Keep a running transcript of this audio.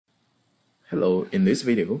Hello, in this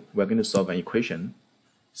video, we're going to solve an equation.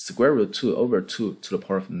 Square root 2 over 2 to the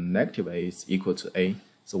power of negative a is equal to a.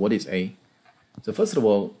 So what is a? So first of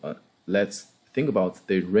all, let's think about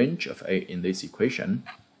the range of a in this equation.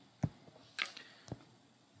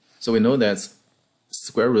 So we know that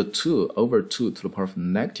square root 2 over 2 to the power of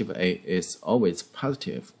negative a is always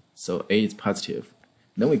positive. So a is positive.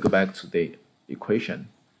 Then we go back to the equation.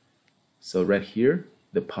 So right here,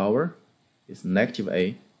 the power is negative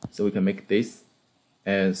a. So we can make this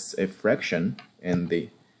as a fraction, and the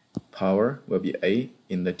power will be a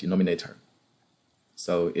in the denominator.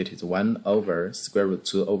 So it is 1 over square root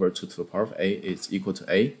 2 over 2 to the power of a is equal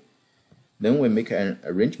to a. Then we make an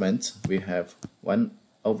arrangement. We have 1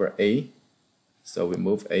 over a. So we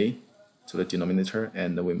move a to the denominator,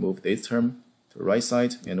 and we move this term to the right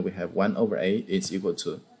side, and we have 1 over a is equal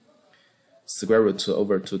to square root 2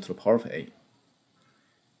 over 2 to the power of a.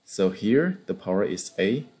 So here the power is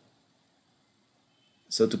a.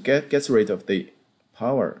 So to get rid of the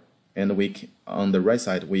power, and on the right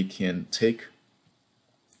side we can take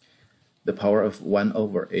the power of 1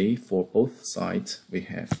 over a for both sides. We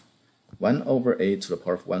have 1 over a to the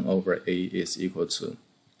power of 1 over a is equal to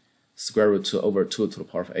square root 2 over 2 to the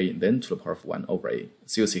power of a, then to the power of 1 over a.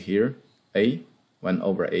 So you see here a 1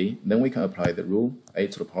 over a, then we can apply the rule a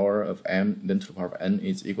to the power of m, then to the power of n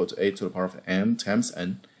is equal to a to the power of m times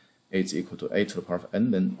n is equal to a to the power of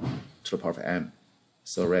n, then to the power of m.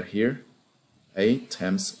 So right here, a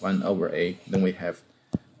times 1 over a, then we have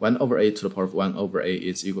 1 over a to the power of 1 over a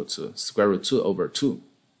is equal to square root 2 over 2.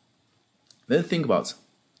 Then think about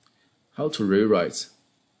how to rewrite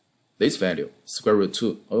this value, square root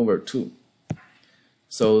 2 over 2.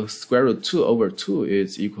 So square root 2 over 2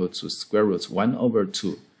 is equal to square root 1 over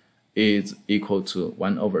 2 is equal to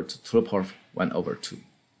 1 over 2 to the power of 1 over 2.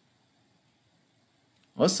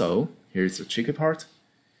 Also, here's the tricky part.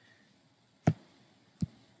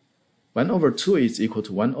 1 over 2 is equal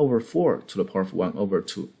to 1 over 4 to the power of 1 over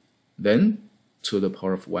 2, then to the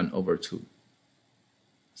power of 1 over 2.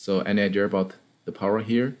 So any idea about the power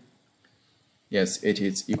here? Yes, it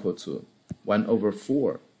is equal to 1 over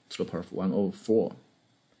 4 to the power of 1 over 4.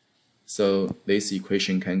 So this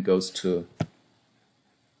equation can goes to,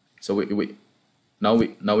 so now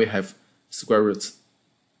we have square root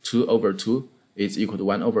 2 over 2 is equal to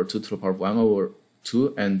 1 over 2 to the power of 1 over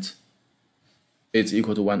 2, and it's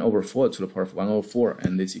equal to 1 over 4 to the power of 1 over 4,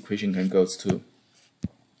 and this equation can goes to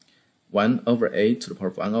 1 over a to the power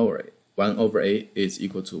of 1 over a is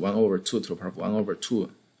equal to 1 over 2 to the power of 1 over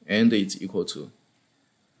 2, and it's equal to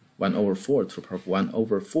 1 over 4 to the power of 1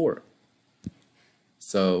 over 4.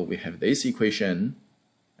 So we have this equation,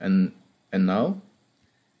 and now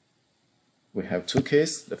we have two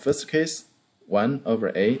cases. The first case, 1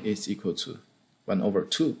 over a is equal to 1 over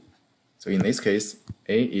 2. So in this case,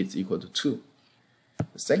 a is equal to 2.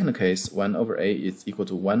 The second case, 1 over a is equal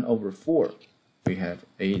to 1 over 4. We have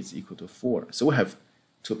a is equal to 4. So we have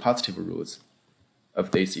two positive roots of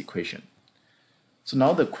this equation. So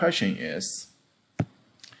now the question is,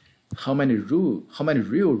 how many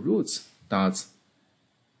real roots does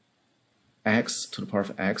x to the power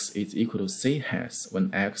of x is equal to c has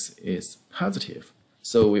when x is positive?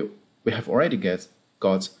 So we have already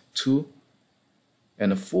got 2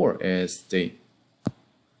 and 4 as the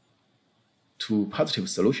two positive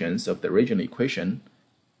solutions of the original equation.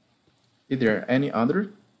 Is there any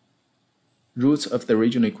other roots of the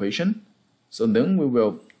original equation? So then we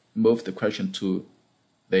will move the question to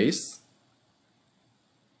this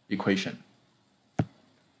equation.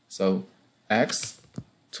 So x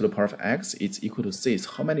to the power of x is equal to c.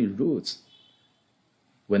 How many roots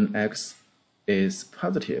when x is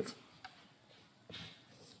positive?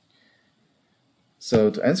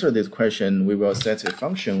 So to answer this question, we will set a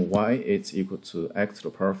function y is equal to x to the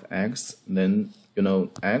power of x. Then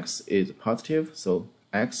x is positive, so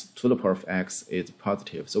x to the power of x is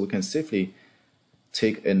positive. So we can safely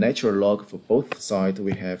take a natural log for both sides.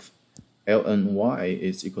 We have ln y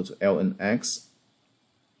is equal to ln x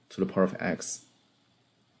to the power of x.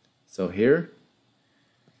 So here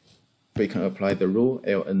we can apply the rule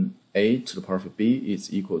ln a to the power of b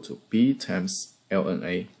is equal to b times ln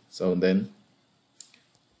a. So then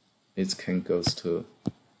it can goes to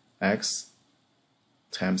x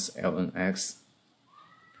times ln x.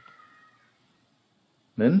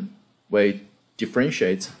 Then we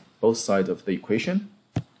differentiate both sides of the equation.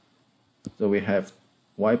 So we have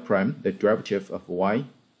y prime, the derivative of y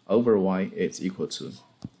over y is equal to,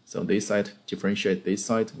 so this side differentiate this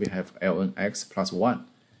side, we have ln x plus 1.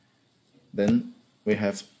 Then we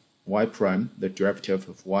have y prime, the derivative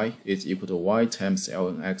of y is equal to y times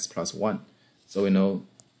ln x plus 1. So we know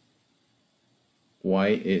y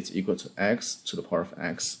is equal to x to the power of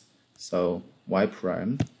x. So y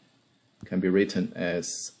prime can be written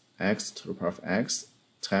as x to the power of x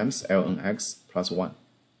times ln x plus 1.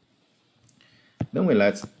 Then we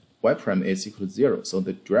let y prime is equal to 0, so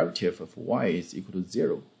the derivative of y is equal to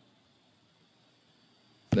 0.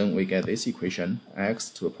 Then we get this equation, x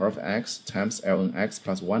to the power of x times ln x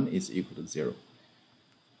plus 1 is equal to 0.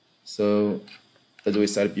 So as we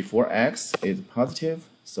said before, x is positive,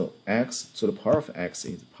 so x to the power of x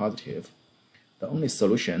is positive. The only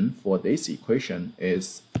solution for this equation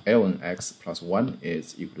is ln x plus 1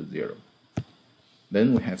 is equal to 0.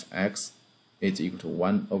 Then we have x is equal to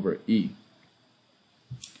 1 over e.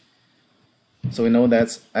 So we know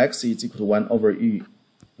that x is equal to 1 over e,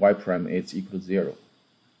 y prime is equal to 0.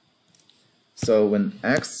 So when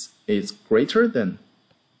x is greater than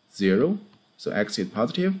 0, so x is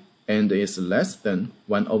positive, and is less than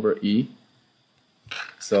 1 over e,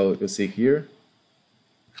 so you see here,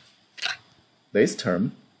 this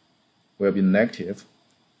term will be negative.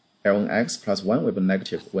 ln x plus 1 will be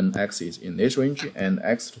negative when x is in this range, and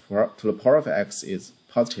x to the power of x is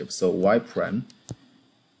positive, so y prime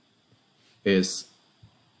is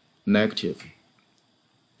negative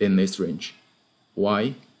in this range.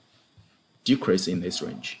 Y decrease in this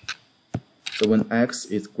range. So when x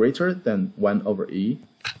is greater than 1 over e,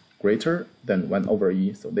 greater than 1 over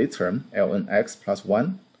e, so this term ln x plus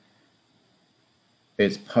 1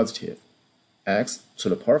 is positive. X to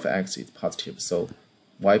the power of x is positive, so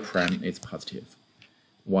y prime is positive.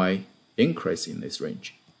 Y increase in this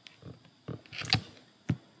range.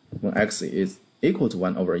 When x is equal to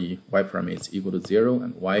 1 over e, y prime is equal to 0,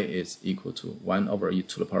 and y is equal to 1 over e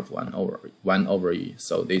to the power of 1 over e.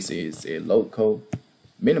 So this is a local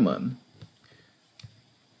minimum.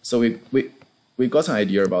 So we got an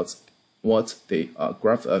idea about what the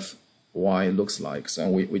graph of y looks like. So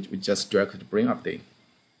we just directly bring up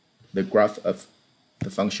the graph of the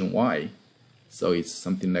function y. So it's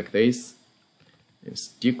something like this. It's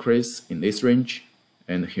decrease in this range,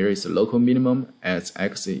 and here is the local minimum as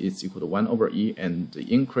x is equal to 1 over e, and the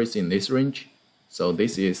increase in this range. So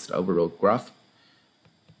this is the overall graph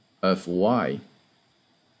of y.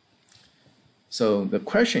 So the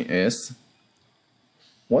question is,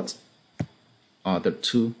 what are the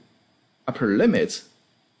two upper limits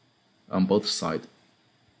on both sides?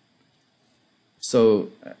 So,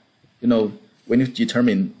 when you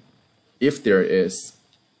determine if there is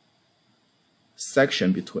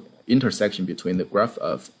intersection between the graph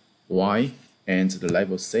of y and the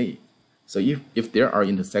level c. So if there are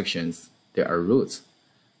intersections, there are roots.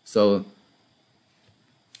 So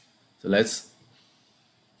let's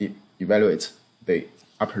evaluate the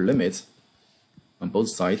upper limit on both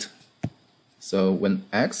sides. So when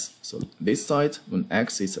x, so this side, when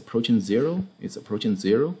x is approaching 0, it's approaching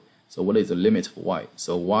 0. So what is the limit of y?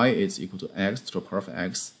 So y is equal to x to the power of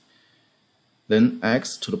x. Then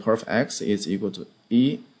x to the power of x is equal to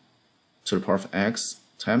e to the power of x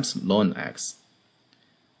times ln x.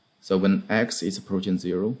 So when x is approaching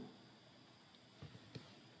 0,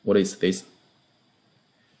 what is this?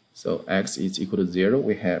 So x is equal to 0,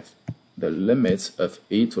 we have the limit of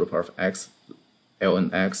e to the power of x,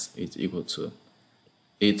 ln x is equal to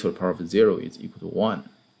e to the power of 0 is equal to 1.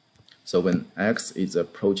 So when x is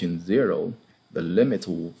approaching 0, the limit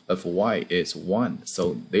of y is 1.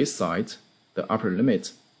 So this side, the upper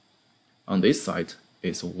limit on this side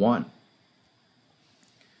is 1.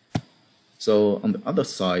 So on the other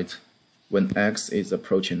side, when x is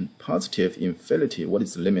approaching positive infinity, what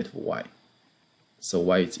is the limit of y? So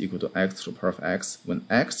y is equal to x to the power of x. When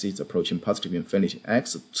x is approaching positive infinity,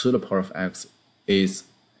 x to the power of x is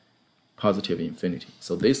positive infinity.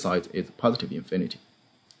 So this side is positive infinity.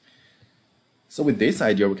 So with this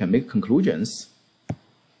idea, we can make conclusions.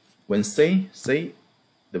 When c,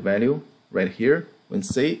 the value right here, when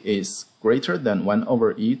c is greater than 1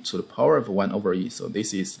 over e to the power of 1 over e, so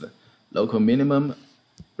this is the local minimum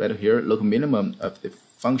right here, local minimum of the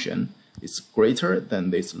function is greater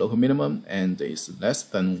than this local minimum and is less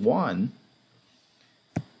than 1,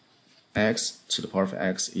 x to the power of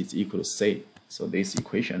x is equal to c. So this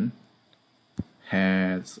equation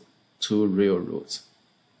has two real roots.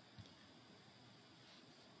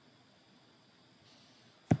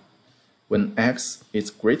 When x is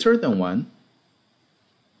greater than 1,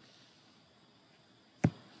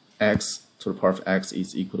 x to the power of x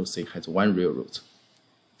is equal to c has one real root.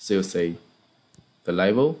 So you say the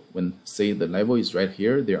level, when say the level is right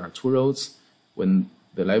here, there are two roots. When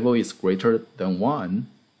the level is greater than 1,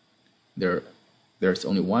 there's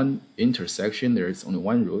only one intersection, there is only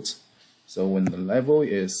one root. So when the level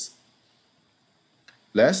is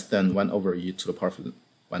less than 1 over e to the power of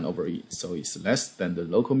 1 over e. So it's less than the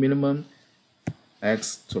local minimum.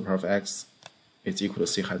 X to the power of x is equal to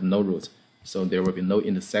c has no root. So there will be no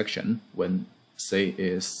intersection when c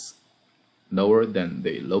is lower than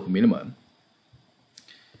the local minimum.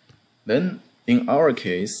 Then in our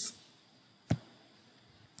case,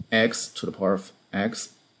 x to the power of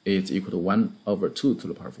x is equal to 1 over 2 to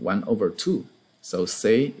the power of 1 over 2. So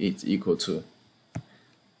c is equal to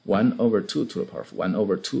 1 over 2 to the power of 1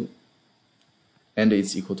 over 2. And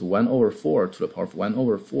it's equal to 1 over 4 to the power of 1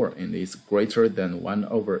 over 4, and it's greater than 1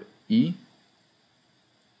 over e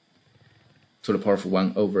to the power of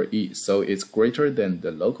 1 over e. So it's greater than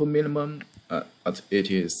the local minimum, but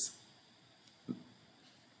it is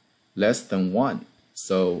less than 1.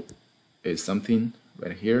 So it's something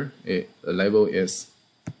right here. The level is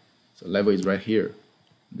right here,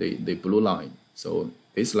 the blue line. So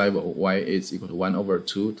this level y is equal to 1 over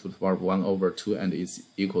 2 to the power of 1 over 2, and is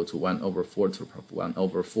equal to 1 over 4 to the power of 1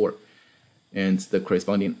 over 4. And the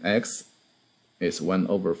corresponding x is 1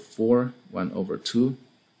 over 4, 1 over 2.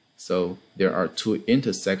 So there are two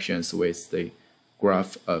intersections with the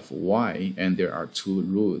graph of y, and there are two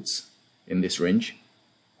roots in this range.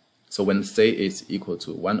 So when c is equal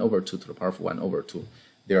to 1 over 2 to the power of 1 over 2,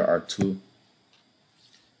 there are two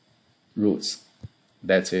roots.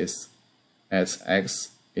 That is, as x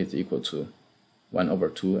is equal to 1 over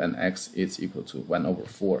 2 and x is equal to 1 over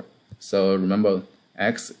 4. So remember,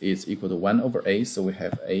 x is equal to 1 over a, so we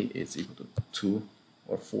have a is equal to 2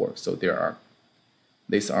 or 4. So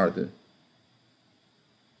these are the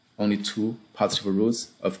only two positive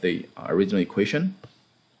roots of the original equation.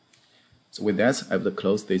 So with that, I will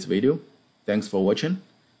close this video. Thanks for watching.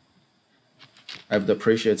 I would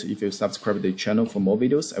appreciate if you subscribe to the channel for more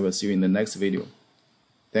videos. I will see you in the next video.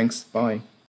 Thanks, bye.